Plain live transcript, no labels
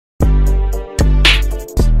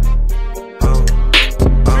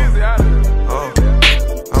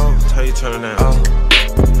turn it down.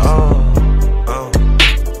 Oh.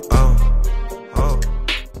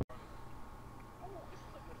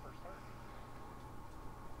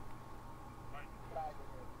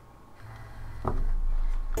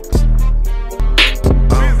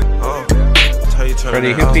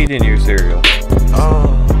 Freddy, who peed in your cereal?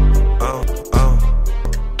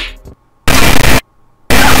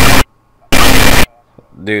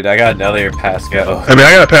 Dude, I got another Pascal. I mean,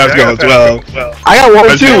 I got a Pascal as well. I got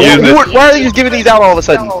one too. Why are they just giving these out all of a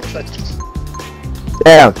sudden?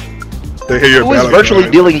 Damn. Who is virtually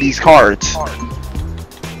dealing these cards?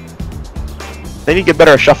 They need to get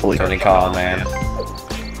better at shuffling. Tony Collin, man.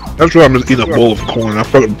 That's why I'm just eating a bowl of corn. I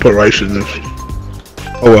fucking put rice in this.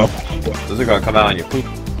 Oh well. Those are gonna come out on your poop.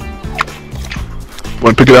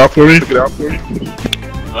 Wanna pick it out for me?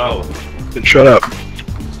 No. Then shut up.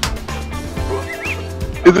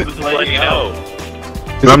 Is it like you know?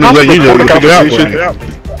 I'm gonna let you know to pick it out for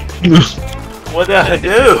me. What did I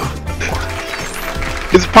do?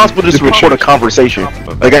 Is it possible just to record a conversation?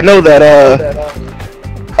 Like I know that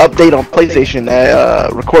update on PlayStation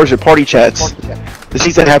that records your party chats. This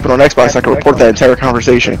needs to happen on Xbox. I can report that entire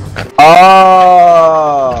conversation.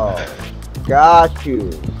 Oh, got you.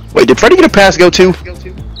 Wait, did Freddy get a pass go too?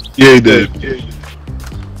 Yeah, he did.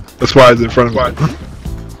 That's why it's in front of me.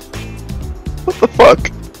 What the fuck?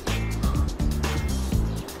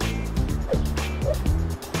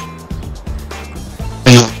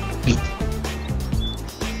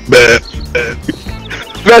 Bad.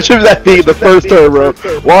 Imagine that being the first turn, bro.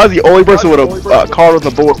 Why is the only person with a card on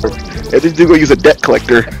the board? And this dude gonna use a debt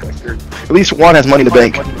collector. At least one has money in the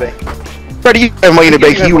bank. Freddy, you have money in the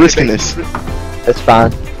bank. You risking this? That's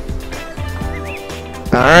fine.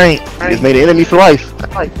 All right, you just made an enemy for life.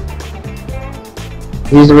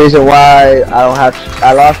 He's the reason why I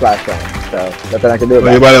lost last time. So nothing I can do about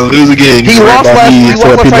it. Everybody lose again. He lost last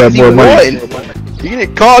time. He won. He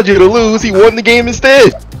didn't cause you to lose. He won the game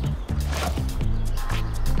instead.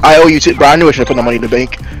 I owe you shit, bro. I knew I should have put the money in the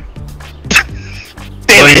bank.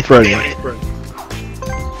 Damn it, Freddy.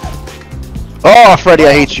 Oh, Freddy,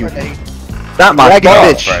 I hate you. Not my raggedy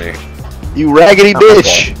fault, bitch. Freddy. You raggedy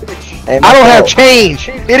bitch. I don't have change.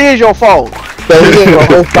 It is your fault. So you gave a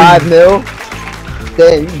whole 5 mil?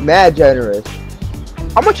 Damn, you mad generous.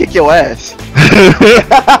 I'm gonna kick your ass.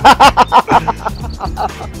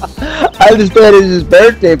 I understand it's his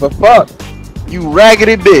birthday, but fuck. You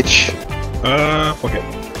raggedy bitch. Fuck it.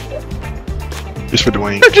 Just for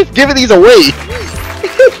Dwayne. You're just giving these away.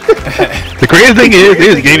 The crazy thing is, they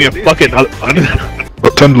just gave me a fucking. Time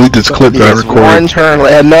to delete this clip that I recorded. One turn,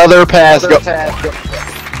 another pass. Go.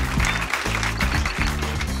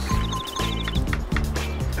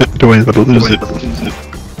 Dwayne's about to lose it.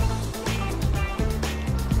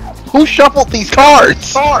 Who shuffled these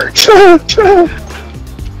cards?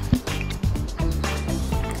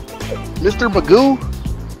 Mr. Magoo?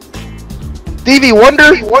 Stevie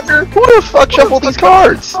Wonder? Who the fuck shuffled these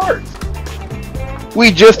cards?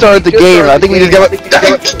 We just started the game. I think we just got. I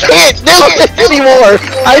can't do it anymore.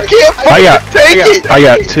 I can't take it. I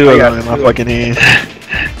got 2 of them in my fucking hand.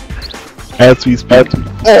 As we speak.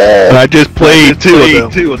 And I just played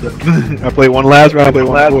 2 of them. I played one last round. I played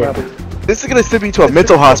one before. This is gonna send me to a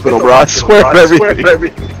mental hospital, bro. I swear on everything.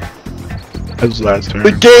 That was the last turn.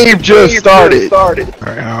 The game just started.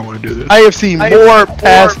 Alright, how I want to do this. I have seen more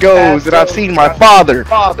pass goes than I've seen my father.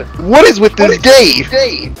 What is with this game?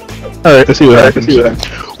 Alright, let's see what happens.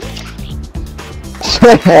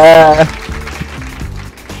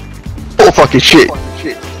 Oh fucking shit.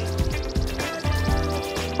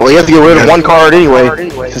 Well, you have to get rid of one card anyway.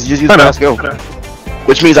 Because you just use pass go.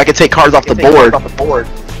 Which means I can take cards off the board.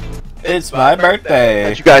 It's my birthday.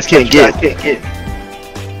 That you guys can't get.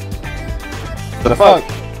 What the fuck?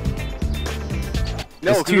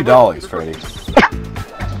 It's $2, Freddy.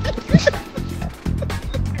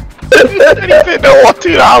 He said no on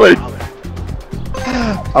 $2.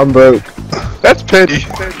 I'm broke. That's petty.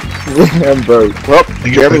 I'm broke. Well,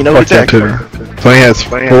 Jeremy, you know what's that. So he has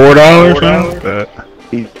 $4 now?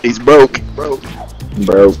 He's broke. Broke.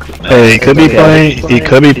 Hey, he could be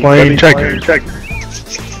playing checkers.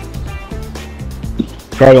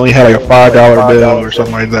 Probably only had like a $5 bill or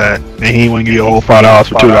something like that, and he wouldn't give you a whole $5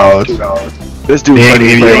 for $2. This dude's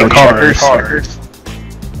playing cards.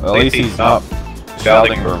 Well, at least he's not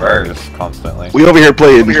shouting reverse constantly. We over here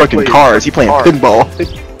playing fucking cards. He playing pinball.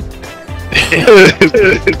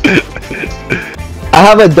 I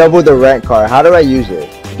have a double the rent card. How do I use it?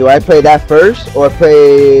 Do I play that first or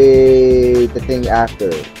play the thing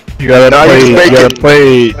after? You gotta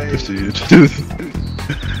play. This dude.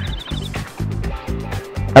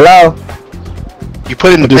 Hello? You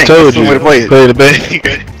put it in the bank. Told you. Play Play the bank.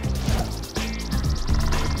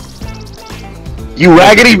 You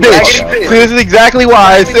raggedy bitch. This is exactly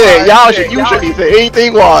why I said you shouldn't say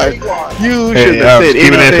anything. Why? You shouldn't have said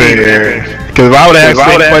anything. Because if I would have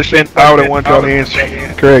asked that question, I would have wanted y'all to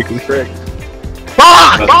answer correctly.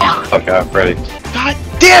 Fuck! Okay, Freddy. God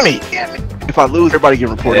damn it! If I lose, everybody get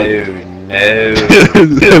reported. No.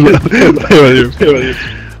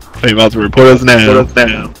 Hey, about to report us now.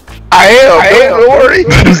 I am. Don't worry.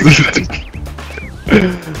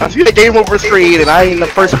 I see the game over screen and I ain't in the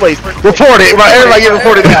first place. Report it, bro. Everybody get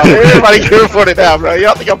reported now. Everybody get reported now, bro.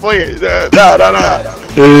 Y'all think I'm playing? No.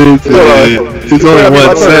 It's only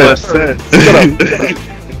 1 cent.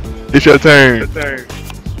 It's your turn.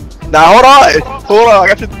 Now hold on. I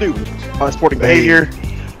got shit to do. Sporting behavior,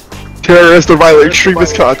 terrorist or violent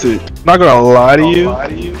extremist content. Not gonna lie to you.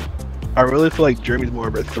 I really feel like Jeremy's more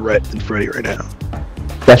of a threat than Freddy right now.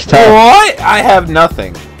 That's tough. What? I have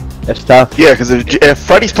nothing. That's tough. Yeah, because if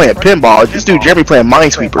Freddy's playing pinball, this dude Jeremy playing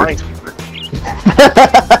Minesweeper.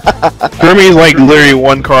 Jeremy's like literally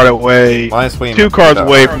 1 card away, Minesweeper. 2 cards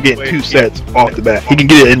away from getting 2 sets off the bat. He can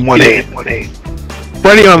get it in 1 hand.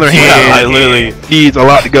 Freddy, on the other hand, I literally needs a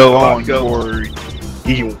lot to go on before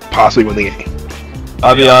he can possibly win the game.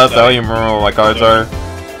 I'll be honest, I don't even remember what my cards are,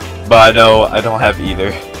 but I know I don't have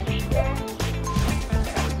either.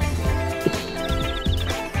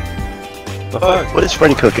 The fuck? What is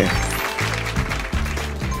Freddy cooking?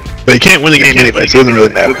 But he can't win the game anyway, so it doesn't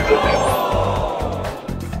really matter.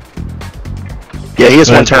 Yeah, he has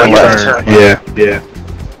 1 turn left. Yeah.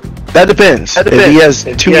 That depends. If he has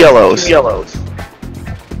 2 yellows.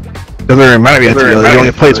 Doesn't really matter if he has 2 yellows. He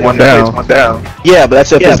only plays 1 down. Yeah, but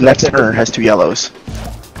that's if his next turn has 2 yellows.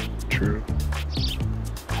 True.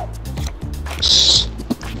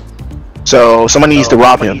 So someone needs to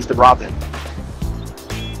rob him.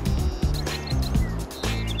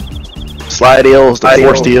 Slide deals,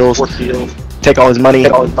 force deals, take all his money.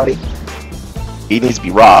 He needs to be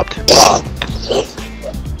robbed.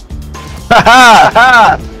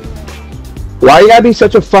 Why you gotta be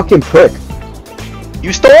such a fucking prick?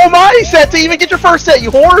 You stole my set to even get your first set, you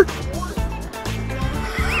whore!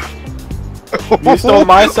 You stole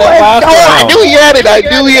my set last I round. knew he had it. I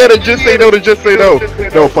knew he had a just say no to just say no.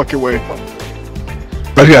 No fucking way.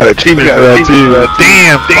 I got an achievement for that too.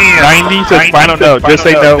 Damn. 90 says final no. Just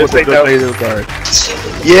say no with the good laser card.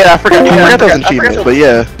 Yeah, I forgot that was an achievement, but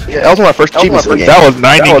yeah. That was one of my first achievements of the game. That was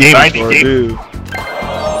 90 games for too.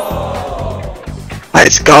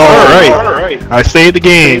 Let's go. Alright. I saved the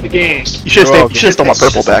game. You should have stole my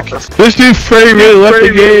purple back. This dude Freddy really left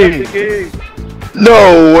the game.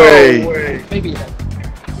 No way.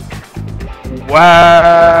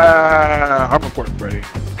 Wow. I'm reporting Freddy.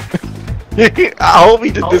 I hope he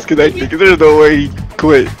just disconnected because there's no way he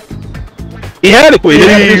quit. He had to quit. He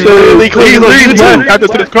really quit. He's on YouTube after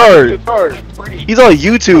this card. He's on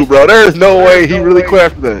YouTube, bro. There is no way he really quit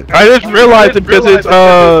after that. I just realized it because it's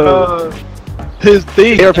his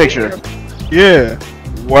thing. Hair picture. Yeah.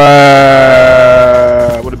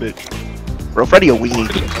 Wow. What a bitch. Bro, Freddy a weenie.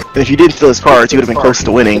 If you didn't steal his cards, he would have been close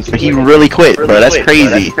to winning. But he really quit, bro. That's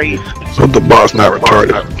crazy. So the boss not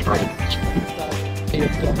retarded.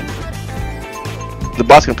 The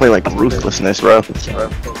boss can play like ruthlessness, bro. I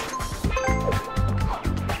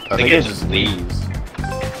think it's just these.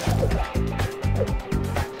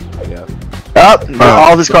 Yeah.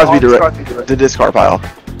 All of his cards be direct the discard pile.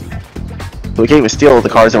 So we can't even steal the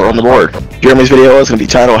cards that were on the board. Jeremy's video is going to be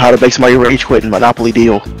titled How to Make Somebody Rage Quit in Monopoly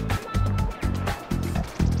Deal.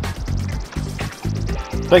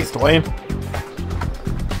 Thanks, Dwayne.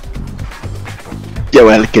 Yo,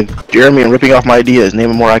 Anakin. Jeremy and ripping off my ideas.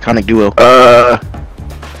 Name a more iconic duo.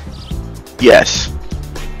 Yes.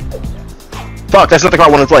 Fuck, that's not the card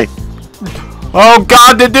I want to play. Oh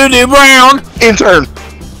god, the doo-doo brown! Intern.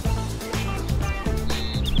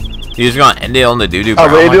 You're just gonna end it on the doo-doo I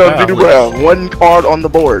brown? rated like on that? Doo Doo Brown. 1 card on the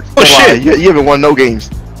board. Oh, shit. You haven't won no games.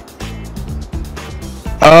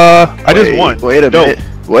 I just won. Wait a minute.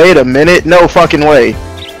 Wait a minute. No fucking way.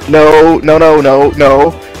 No.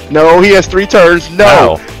 No, he has 3 turns. No.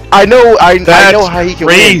 Wow. I know how he can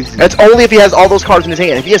crazy. win. That's only if he has all those cards in his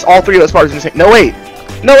hand. If he has all 3 of those cards in his hand. No, wait.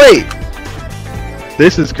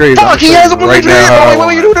 This is crazy. Fuck, he has them in his hand.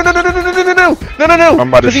 now. Wait. No. I'm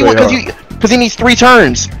about to show you. Because he needs 3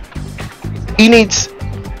 turns. He needs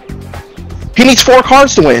 4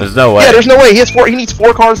 cards to win. There's no way. Yeah, there's no way. He needs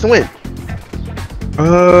 4 cards to win.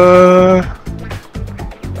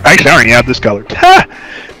 Actually, I already have this color. Ha!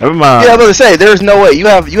 Never mind. Yeah, I'm about to say, there's no way. You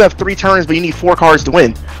have 3 turns, but you need 4 cards to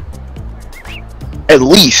win. At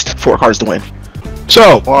least 4 cards to win.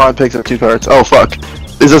 So, Juan picks up 2 cards. Oh fuck,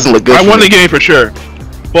 this doesn't look good. I won the game for sure.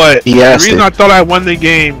 But He the asked reason it. I thought I won the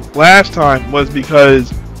game last time was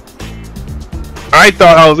because I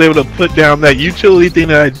thought I was able to put down that utility thing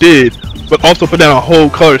that I did, but also put down a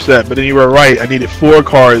whole color set. But then you were right. I needed 4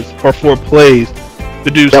 cards or 4 plays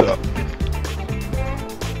to do so.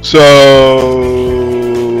 So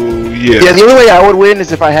yeah. Yeah, the only way I would win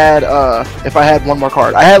is if I had one more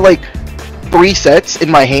card. I had like 3 sets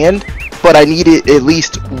in my hand, but I needed at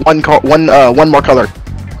least one more color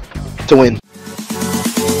to win.